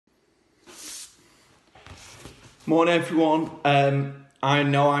Morning everyone. I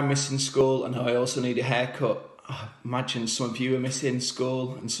know I'm missing school and I also need a haircut. Imagine some of you are missing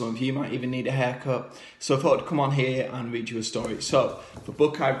school and some of you might even need a haircut. So I thought I'd come on here and read you a story. So the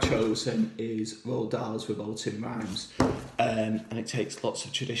book I've chosen is Dahl's Revolting Rhymes, and it takes lots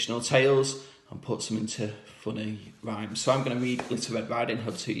of traditional tales and puts them into funny rhymes. So I'm going to read Little Red Riding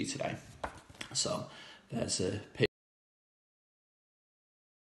Hood to you today. So there's a picture.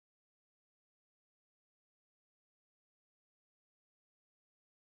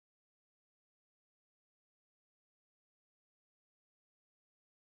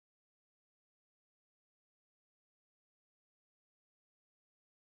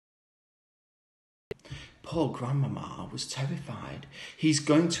 Poor Grandmama was terrified. "He's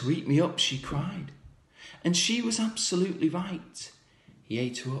going to eat me up," she cried. And she was absolutely right. He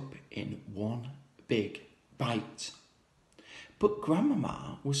ate her up in one big bite. But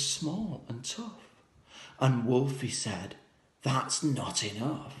Grandmama was small and tough. And Wolfie said, "That's not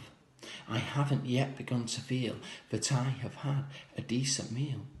enough. I haven't yet begun to feel that I have had a decent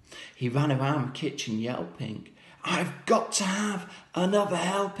meal." He ran around the kitchen yelping, "I've got to have another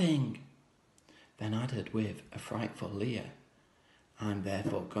helping." Then added with a frightful leer, "I'm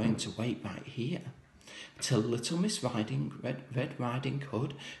therefore going to wait right here till little Miss Red Riding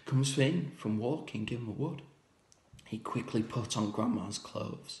Hood comes in from walking in the wood." He quickly put on Grandma's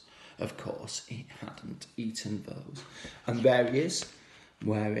clothes. Of course, he hadn't eaten those. And there he is,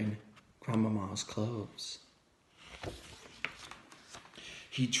 wearing Grandmama's clothes.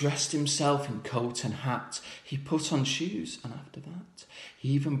 He dressed himself in coat and hat. He put on shoes, and after that,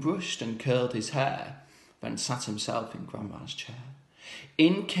 he even brushed and curled his hair, then sat himself in Grandma's chair.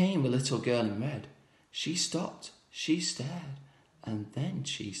 In came a little girl in red. She stopped, she stared, and then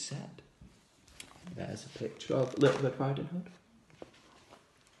she said, there's a picture of Little Red Riding Hood.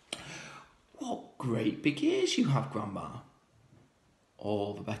 "What great big ears you have, Grandma."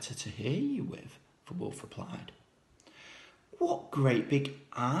 "All the better to hear you with," the wolf replied. "What great big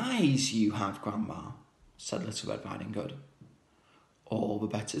eyes you have, Grandma," said Little Red Riding Hood. "All the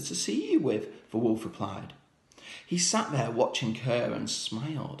better to see you with," the wolf replied. He sat there watching her and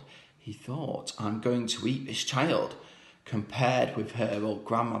smiled. He thought, "I'm going to eat this child. Compared with her old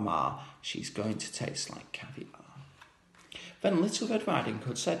Grandmama, she's going to taste like caviar." Then Little Red Riding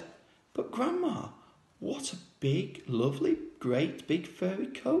Hood said, "But Grandma, what a big, lovely, great big furry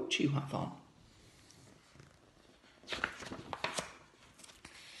coat you have on."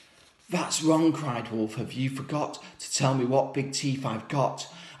 "That's wrong," cried Wolf. "Have you forgot to tell me what big teeth I've got?"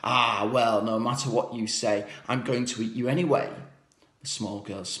 "Ah, well, no matter what you say, I'm going to eat you anyway." The small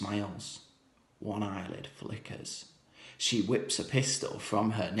girl smiles. One eyelid flickers. She whips a pistol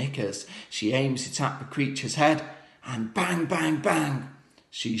from her knickers. She aims it at the creature's head, and bang, bang, bang,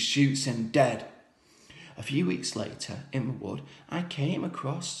 she shoots him dead. A few weeks later, in the wood, I came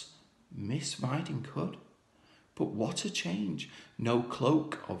across Miss Riding Hood. But what a change! No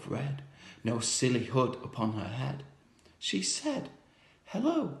cloak of red, no silly hood upon her head. She said,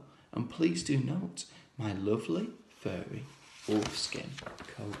 "Hello, and please do note my lovely furry wolfskin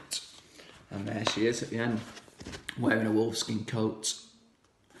coat." And there she is at the end, wearing a wolfskin coat.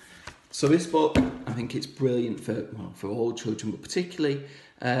 So this book, I think it's brilliant for all children, but particularly,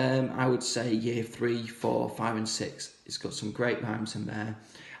 I would say year 3, 4, 5 and 6. It's got some great rhymes in there.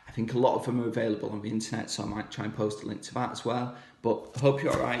 I think a lot of them are available on the internet, so I might try and post a link to that as well. But I hope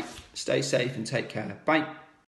you're all right. Stay safe and take care. Bye.